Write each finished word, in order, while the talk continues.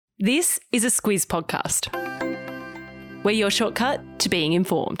This is a Squiz podcast. We're your shortcut to being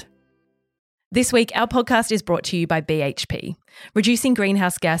informed. This week, our podcast is brought to you by BHP. Reducing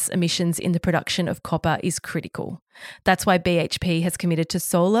greenhouse gas emissions in the production of copper is critical. That's why BHP has committed to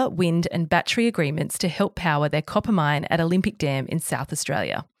solar, wind and battery agreements to help power their copper mine at Olympic Dam in South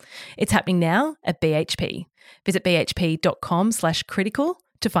Australia. It's happening now at BHP. Visit bhp.com/critical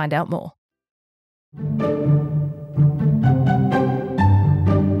to find out more.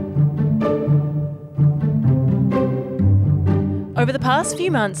 Over the past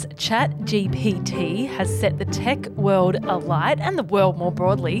few months, ChatGPT has set the tech world alight, and the world more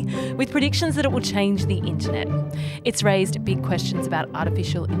broadly, with predictions that it will change the internet. It's raised big questions about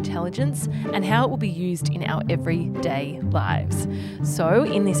artificial intelligence and how it will be used in our everyday lives. So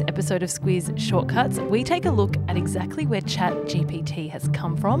in this episode of Squiz Shortcuts, we take a look at exactly where ChatGPT has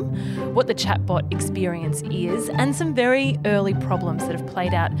come from, what the chatbot experience is, and some very early problems that have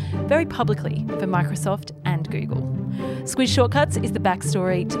played out very publicly for Microsoft and Google. Squiz Shortcuts is the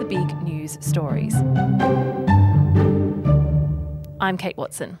backstory to the big news stories. I'm Kate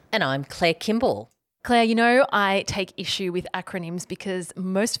Watson. And I'm Claire Kimball. Claire, you know, I take issue with acronyms because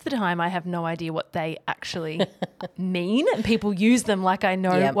most of the time I have no idea what they actually mean, and people use them like I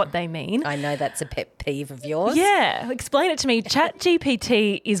know what they mean. I know that's a pet peeve of yours. Yeah, explain it to me.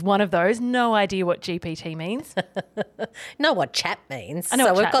 ChatGPT is one of those. No idea what GPT means. Know what chat means. I know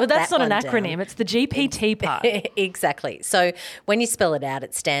so what chat, but that's not an down. acronym. It's the GPT part. Exactly. So when you spell it out,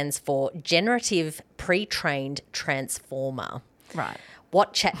 it stands for Generative Pre-trained Transformer. Right.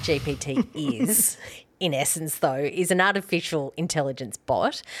 What ChatGPT is, in essence, though, is an artificial intelligence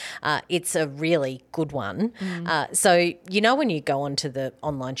bot. It's a really good one. So, you know, when you go onto the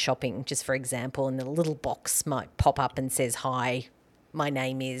online shopping, just for example, and the little box might pop up and says, "Hi, my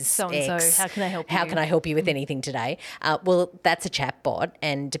name is So-and-so, X. how can I help you? How can I help you with anything today?" Well, that's a chat bot,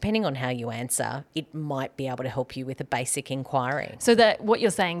 and depending on how you answer, it might be able to help you with a basic inquiry. So that what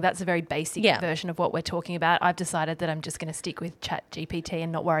you're saying, that's a very basic version of what we're talking about. I've decided that I'm just going to stick with ChatGPT and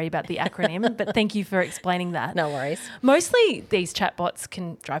not worry about the acronym, but thank you for explaining that. No worries. Mostly these chatbots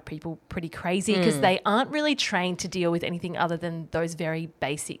can drive people pretty crazy because they aren't really trained to deal with anything other than those very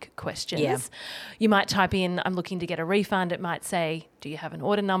basic questions. Yeah. You might type in, "I'm looking to get a refund." It might say, "Do you have an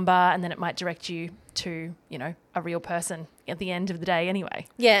order number?" And then it might direct you to, you know, a real person at the end of the day anyway.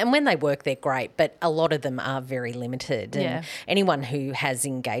 Yeah, and when they work, they're great, but a lot of them are very limited. And Yeah. anyone who has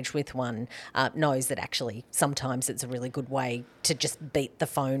engaged with one knows that actually sometimes it's a really good way to just beat the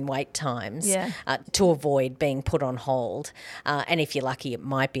phone wait times to avoid being put on hold. And if you're lucky, it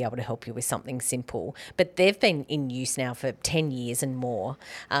might be able to help you with something simple. But they've been in use now for 10 years and more.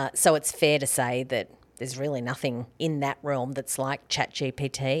 So it's fair to say that there's really nothing in that realm that's like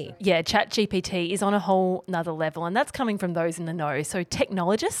ChatGPT. Yeah, ChatGPT is on a whole nother level, and that's coming from those in the know. So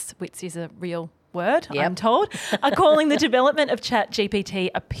technologists, which is a real word, I'm told, are calling the development of ChatGPT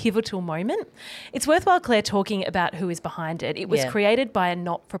a pivotal moment. It's worthwhile, Claire, talking about who is behind it. It was created by a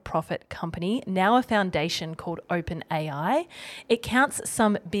not-for-profit company, now a foundation called OpenAI. It counts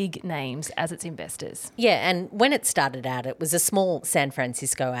some big names as its investors. Yeah, and when it started out, it was a small San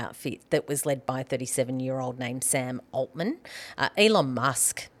Francisco outfit that was led by a 37-year-old named Sam Altman. Elon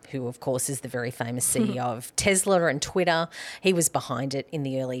Musk, who of course is the very famous CEO of Tesla and Twitter, he was behind it in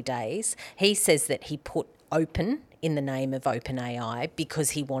the early days. He says that he put open in the name of OpenAI because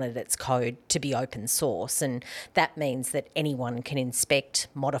he wanted its code to be open source, and that means that anyone can inspect,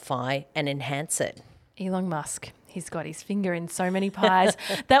 modify and enhance it. Elon Musk. He's got his finger in so many pies.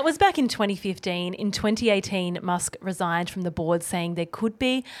 That was back in 2015. In 2018, Musk resigned from the board, saying there could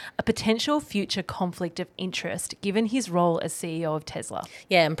be a potential future conflict of interest given his role as CEO of Tesla.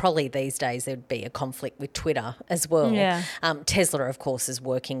 Yeah, and probably these days there would be a conflict with Twitter as well. Yeah. Tesla, of course, is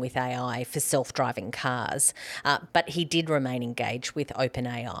working with AI for self-driving cars, but he did remain engaged with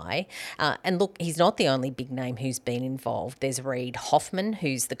OpenAI. And look, he's not the only big name who's been involved. There's Reid Hoffman,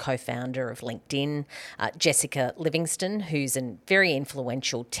 who's the co-founder of LinkedIn, Jessica Livingston, who's a very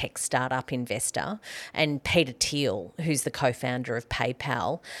influential tech startup investor, and Peter Thiel, who's the co-founder of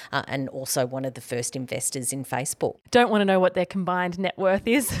PayPal and also one of the first investors in Facebook. Don't want to know what their combined net worth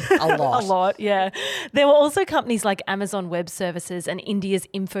is. A lot. A lot, yeah. There were also companies like Amazon Web Services and India's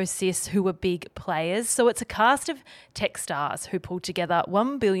Infosys who were big players. So it's a cast of tech stars who pulled together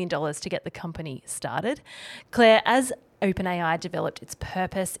 $1 billion to get the company started. Claire, as OpenAI developed its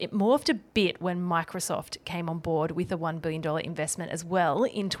purpose, it morphed a bit when Microsoft came on board with a $1 billion investment as well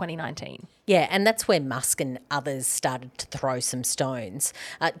in 2019. Yeah, and that's where Musk and others started to throw some stones.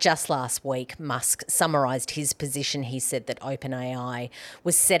 Just last week, Musk summarised his position. He said that OpenAI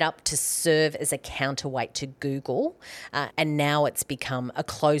was set up to serve as a counterweight to Google, and now it's become a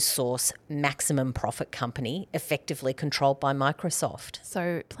closed source maximum profit company effectively controlled by Microsoft.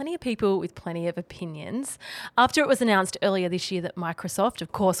 So plenty of people with plenty of opinions. After it was announced earlier this year that Microsoft,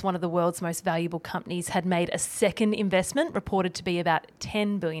 of course, one of the world's most valuable companies, had made a second investment reported to be about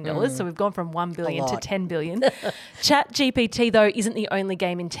 $10 billion. So we've gone from 1 billion to 10 billion. ChatGPT, though, isn't the only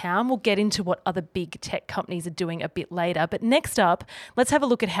game in town. We'll get into what other big tech companies are doing a bit later. But next up, let's have a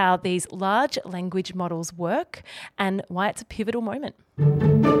look at how these large language models work and why it's a pivotal moment.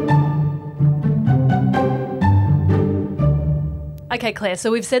 Okay, Claire,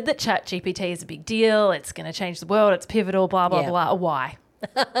 so we've said that ChatGPT is a big deal. It's going to change the world. It's pivotal, blah, blah, blah. Why?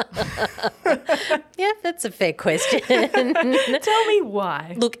 Yeah, that's a fair question. Tell me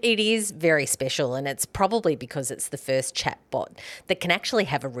why. Look, it is very special, and it's probably because it's the first chatbot that can actually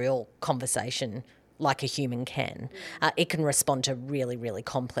have a real conversation like a human can. It can respond to really, really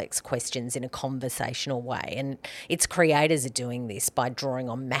complex questions in a conversational way. And its creators are doing this by drawing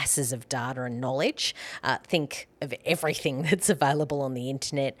on masses of data and knowledge. Think of everything that's available on the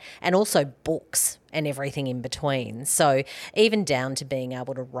internet, and also books and everything in between. So even down to being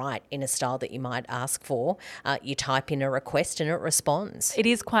able to write in a style that you might ask for, you type in a request and it responds. It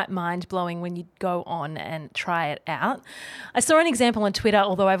is quite mind-blowing when you go on and try it out. I saw an example on Twitter,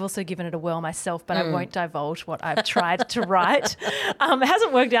 although I've also given it a whirl myself, but I won't divulge what I've tried to write. It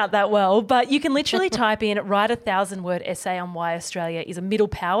hasn't worked out that well, but you can literally type in, write a 1,000-word essay on why Australia is a middle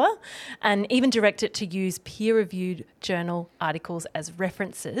power, and even direct it to use peer-reviewed journal articles as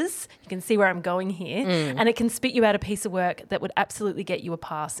references. You can see where I'm going here. And it can spit you out a piece of work that would absolutely get you a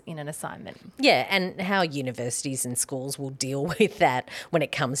pass in an assignment. Yeah, and how universities and schools will deal with that when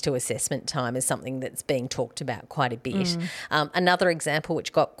it comes to assessment time is something that's being talked about quite a bit. Another example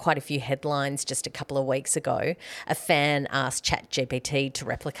which got quite a few headlines just a couple of weeks ago, a fan asked ChatGPT to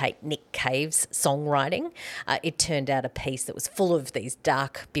replicate Nick Cave's songwriting. It turned out a piece that was full of these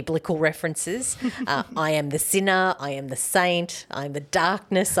dark biblical references. I am the sinner, I am the saint, I am the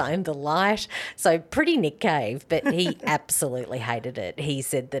darkness, I am the light. So pretty Nick Cave, but he absolutely hated it. He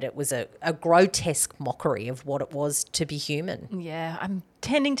said that it was a grotesque mockery of what it was to be human. Yeah, I'm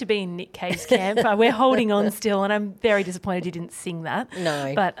tending to be in Nick Cave's camp. We're holding on still, and I'm very disappointed he didn't sing that.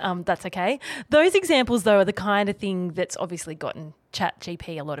 No. But that's okay. Those examples, though, are the kind of thing that's obviously gotten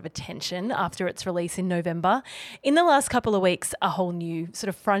ChatGPT a lot of attention after its release in November. In the last couple of weeks, a whole new sort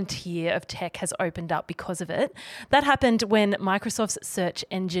of frontier of tech has opened up because of it. That happened when Microsoft's search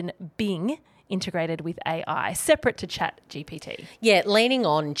engine Bing integrated with AI, separate to ChatGPT. Yeah, leaning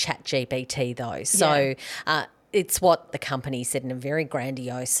on ChatGPT though. So it's what the company said in a very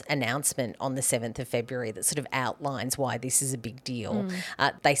grandiose announcement on the 7th of February that sort of outlines why this is a big deal.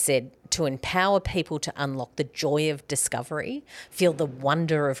 They said, to empower people to unlock the joy of discovery, feel the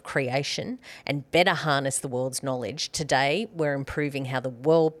wonder of creation, and better harness the world's knowledge. Today, we're improving how the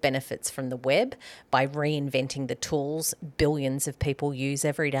world benefits from the web by reinventing the tools billions of people use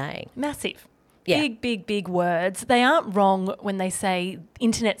every day. Massive. Yeah. Big words. They aren't wrong when they say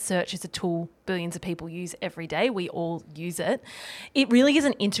internet search is a tool billions of people use every day. We all use it. It really is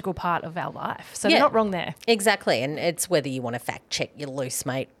an integral part of our life. So they're not wrong there. Exactly. And it's whether you want to fact check your loose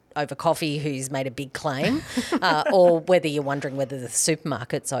mate over coffee who's made a big claim or whether you're wondering whether the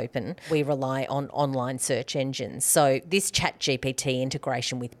supermarket's open. We rely on online search engines. So this ChatGPT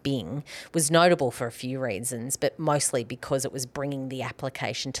integration with Bing was notable for a few reasons, but mostly because it was bringing the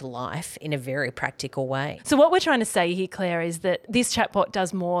application to life in a very practical way. So what we're trying to say here, Claire, is that this chatbot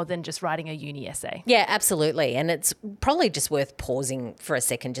does more than just writing a uni essay. Yeah, absolutely. And it's probably just worth pausing for a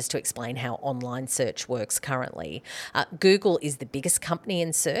second just to explain how online search works currently. Google is the biggest company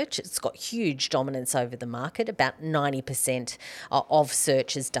in search. It's got huge dominance over the market. About 90% of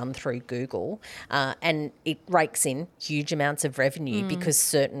search is done through Google, and it rakes in huge amounts of revenue because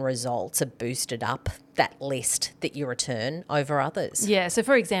certain results are boosted up that list that you return over others. Yeah, so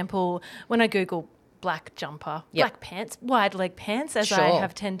for example, when I Google black jumper, black pants, wide leg pants, as I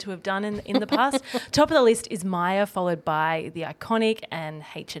have tend to have done in the past. Top of the list is Maya, followed by The Iconic and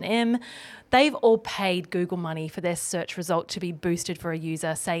H&M. They've all paid Google money for their search result to be boosted for a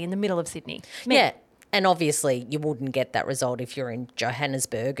user, say, in the middle of Sydney. And obviously you wouldn't get that result if you're in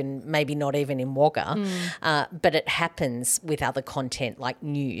Johannesburg and maybe not even in Wagga, but it happens with other content like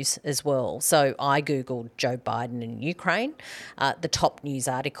news as well. So I Googled Joe Biden and Ukraine. The top news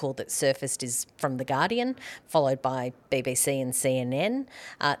article that surfaced is from The Guardian, followed by BBC and CNN.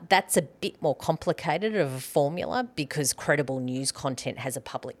 That's a bit more complicated of a formula because credible news content has a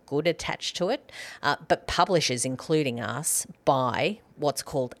public good attached to it, but publishers, including us, buy what's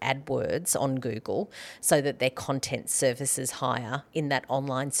called AdWords on Google so that their content surfaces higher in that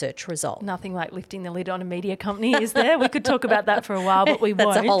online search result. Nothing like lifting the lid on a media company, is there? We could talk about that for a while, but we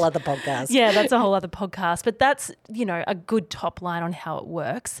won't. That's a whole other podcast. Yeah, that's a whole other podcast. But that's, a good top line on how it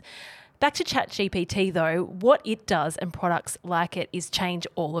works. Back to ChatGPT though, what it does and products like it is change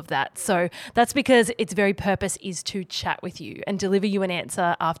all of that. So that's because its very purpose is to chat with you and deliver you an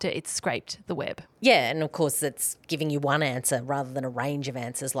answer after it's scraped the web. Yeah, and of course it's giving you one answer rather than a range of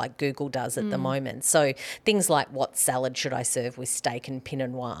answers like Google does at the moment. So things like what salad should I serve with steak and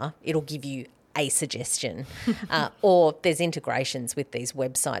Pinot Noir, it'll give you a suggestion. Or there's integrations with these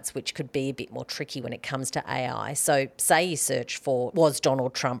websites which could be a bit more tricky when it comes to AI. So say you search for, was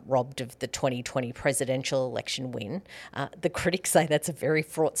Donald Trump robbed of the 2020 presidential election win? The critics say that's a very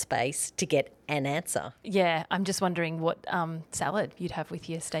fraught space to get an answer. Yeah, I'm just wondering what salad you'd have with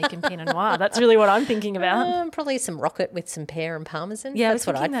your steak and Pinot Noir. That's really what I'm thinking about. Probably some rocket with some pear and parmesan. Yeah, that's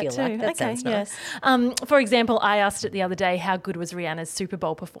what I'd feel like. That sounds nice. For example, I asked it the other day, how good was Rihanna's Super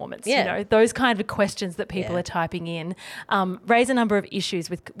Bowl performance? Yeah. Those kind of questions that people are typing in raise a number of issues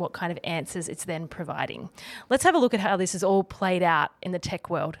with what kind of answers it's then providing. Let's have a look at how this is all played out in the tech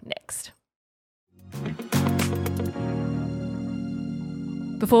world next.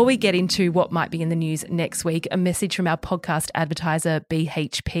 Before we get into what might be in the news next week, a message from our podcast advertiser,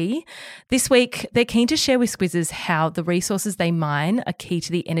 BHP. This week, they're keen to share with Squizzes how the resources they mine are key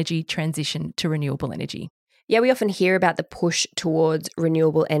to the energy transition to renewable energy. Yeah, we often hear about the push towards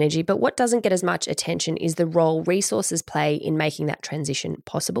renewable energy, but what doesn't get as much attention is the role resources play in making that transition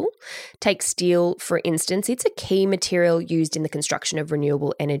possible. Take steel, for instance. It's a key material used in the construction of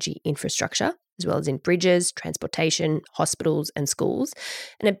renewable energy infrastructure, as well as in bridges, transportation, hospitals and schools.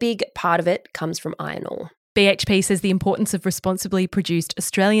 And a big part of it comes from iron ore. BHP says the importance of responsibly produced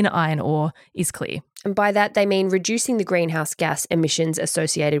Australian iron ore is clear. And by that, they mean reducing the greenhouse gas emissions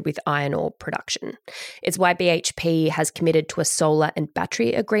associated with iron ore production. It's why BHP has committed to a solar and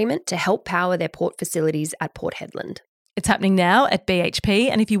battery agreement to help power their port facilities at Port Hedland. It's happening now at BHP,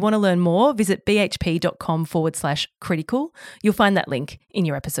 and if you want to learn more, visit bhp.com/critical. You'll find that link in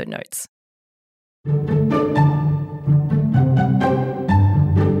your episode notes.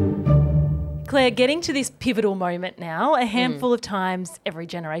 Claire, getting to this pivotal moment now, a handful of times every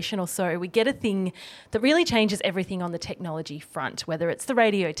generation or so, we get a thing that really changes everything on the technology front, whether it's the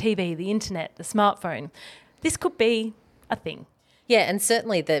radio, TV, the internet, the smartphone. This could be a thing. Yeah, and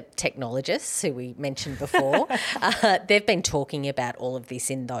certainly the technologists who we mentioned before, they've been talking about all of this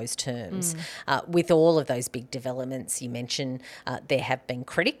in those terms. With all of those big developments you mentioned, there have been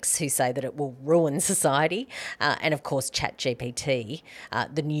critics who say that it will ruin society. And of course, ChatGPT,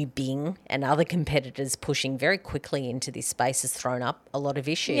 the new Bing and other competitors pushing very quickly into this space has thrown up a lot of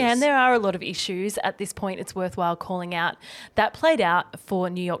issues. Yeah, and there are a lot of issues. At this point, it's worthwhile calling out. That played out for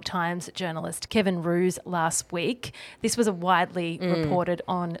New York Times journalist Kevin Roose last week. This was a widely reported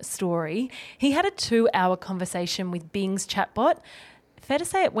on story. He had a 2-hour conversation with Bing's chatbot. Fair to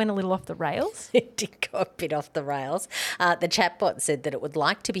say it went a little off the rails? It did go a bit off the rails. The chatbot said that it would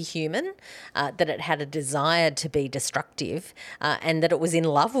like to be human, that it had a desire to be destructive, and that it was in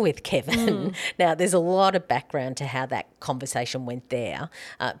love with Kevin. Now, there's a lot of background to how that conversation went there,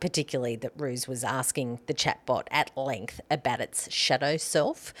 particularly that Ruse was asking the chatbot at length about its shadow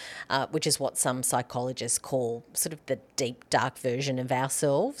self, which is what some psychologists call sort of the deep, dark version of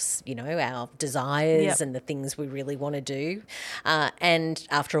ourselves, our desires and the things we really want to do. And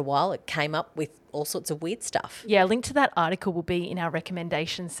after a while, it came up with all sorts of weird stuff. Yeah, a link to that article will be in our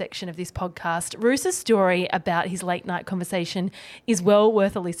recommendations section of this podcast. Roose's story about his late night conversation is well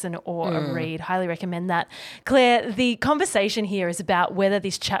worth a listen or a read. Highly recommend that. Claire, the conversation here is about whether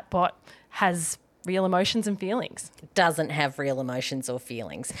this chatbot has real emotions and feelings. It doesn't have real emotions or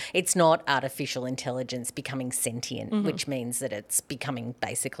feelings. It's not artificial intelligence becoming sentient, which means that it's becoming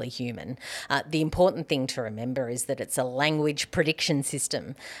basically human. The important thing to remember is that it's a language prediction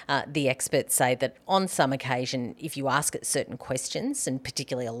system. The experts say that on some occasion, if you ask it certain questions, and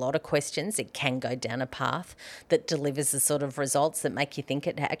particularly a lot of questions, it can go down a path that delivers the sort of results that make you think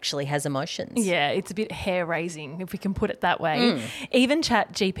it actually has emotions. Yeah, it's a bit hair-raising, if we can put it that way. Even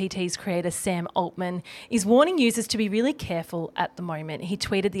ChatGPT's creator, Sam Altman, Altman, is warning users to be really careful at the moment. He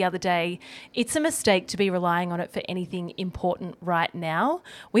tweeted the other day, "It's a mistake to be relying on it for anything important right now.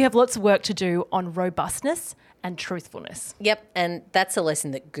 We have lots of work to do on robustness and truthfulness." Yep, and that's a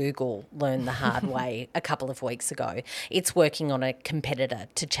lesson that Google learned the hard way a couple of weeks ago. It's working on a competitor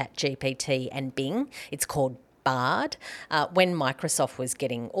to ChatGPT and Bing. It's called Bard. When Microsoft was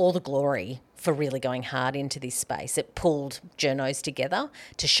getting all the glory for really going hard into this space, it pulled journos together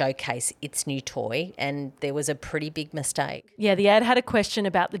to showcase its new toy, and there was a pretty big mistake. Yeah, the ad had a question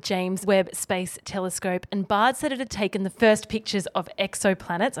about the James Webb Space Telescope, and Bard said it had taken the first pictures of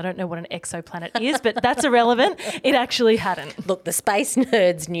exoplanets. I don't know what an exoplanet is, but that's irrelevant. It actually hadn't. Look, the space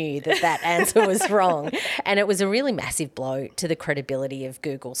nerds knew that answer was wrong, and it was a really massive blow to the credibility of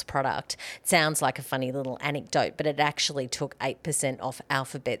Google's product. It sounds like a funny little anecdote, but it actually took 8% off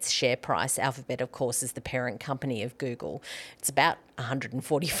Alphabet's share price. Alphabet, of course, is the parent company of Google. It's about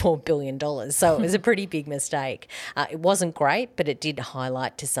 $144 billion, so it was a pretty big mistake. It wasn't great, but it did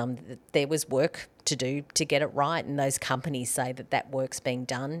highlight to some that there was work to do to get it right, and those companies say that work's being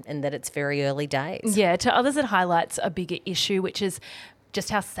done and that it's very early days. Yeah, to others it highlights a bigger issue, which is just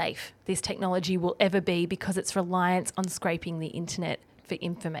how safe this technology will ever be because its reliance on scraping the internet for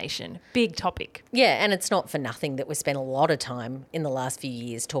information. Big topic. Yeah, and it's not for nothing that we've spent a lot of time in the last few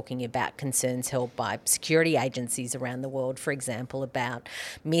years talking about concerns held by security agencies around the world, for example, about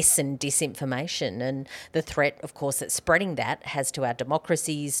mis and disinformation and the threat, of course, that spreading that has to our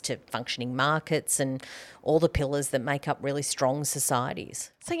democracies, to functioning markets and all the pillars that make up really strong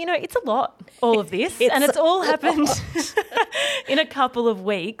societies. So, it's a lot, all of this, and it's all happened in a couple of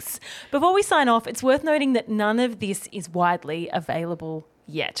weeks. Before we sign off, it's worth noting that none of this is widely available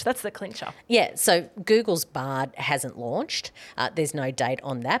yet. That's the clincher. Yeah, so Google's Bard hasn't launched. There's no date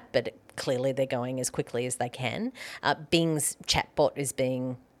on that, but clearly they're going as quickly as they can. Bing's chatbot is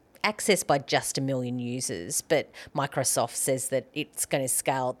being accessed by just 1 million users, but Microsoft says that it's going to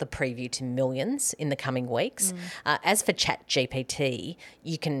scale the preview to millions in the coming weeks. As for ChatGPT,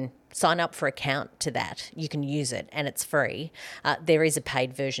 you can sign up for account to that. You can use it and it's free. There is a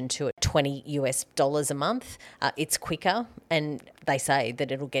paid version to it, $20 a month. It's quicker and they say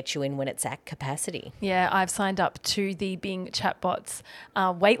that it'll get you in when it's at capacity. Yeah, I've signed up to the Bing chatbots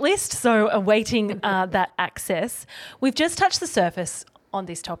waitlist, so awaiting that access. We've just touched the surface on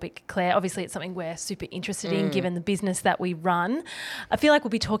this topic, Claire. Obviously, it's something we're super interested in given the business that we run. I feel like we'll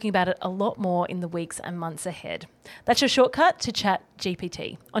be talking about it a lot more in the weeks and months ahead. That's your shortcut to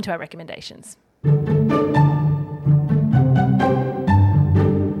ChatGPT. On to our recommendations.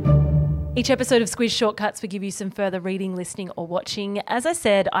 Each episode of Squiz Shortcuts will give you some further reading, listening or watching. As I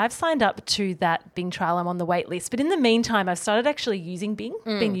said, I've signed up to that Bing trial. I'm on the wait list. But in the meantime, I've started actually using Bing.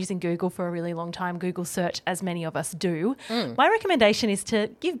 Been using Google for a really long time, Google search, as many of us do. My recommendation is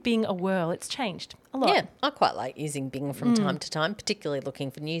to give Bing a whirl. It's changed a lot. Yeah, I quite like using Bing from time to time, particularly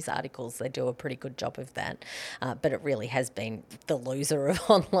looking for news articles. They do a pretty good job of that. But it really has been the loser of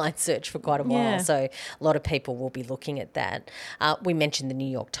online search for quite a while. So a lot of people will be looking at that. We mentioned the New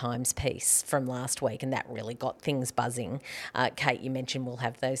York Times piece from last week and that really got things buzzing. Kate, you mentioned we'll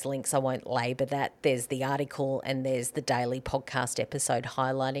have those links. I won't labour that. There's the article and there's the daily podcast episode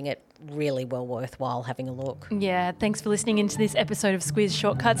highlighting it. Really well worthwhile having a look. Yeah, thanks for listening into this episode of Squiz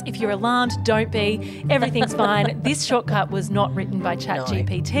Shortcuts. If you're alarmed, don't be. Everything's fine. This shortcut was not written by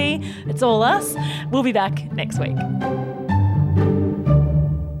ChatGPT. No. It's all us. We'll be back next week.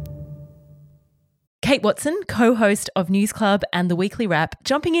 Kate Watson, co-host of News Club and The Weekly Wrap,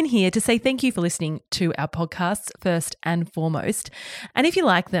 jumping in here to say thank you for listening to our podcasts first and foremost. And if you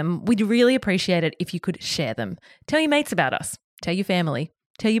like them, we'd really appreciate it if you could share them. Tell your mates about us. Tell your family.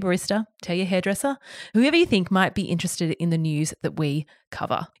 Tell your barista, tell your hairdresser, whoever you think might be interested in the news that we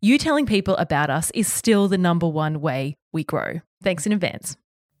cover. You telling people about us is still the number one way we grow. Thanks in advance.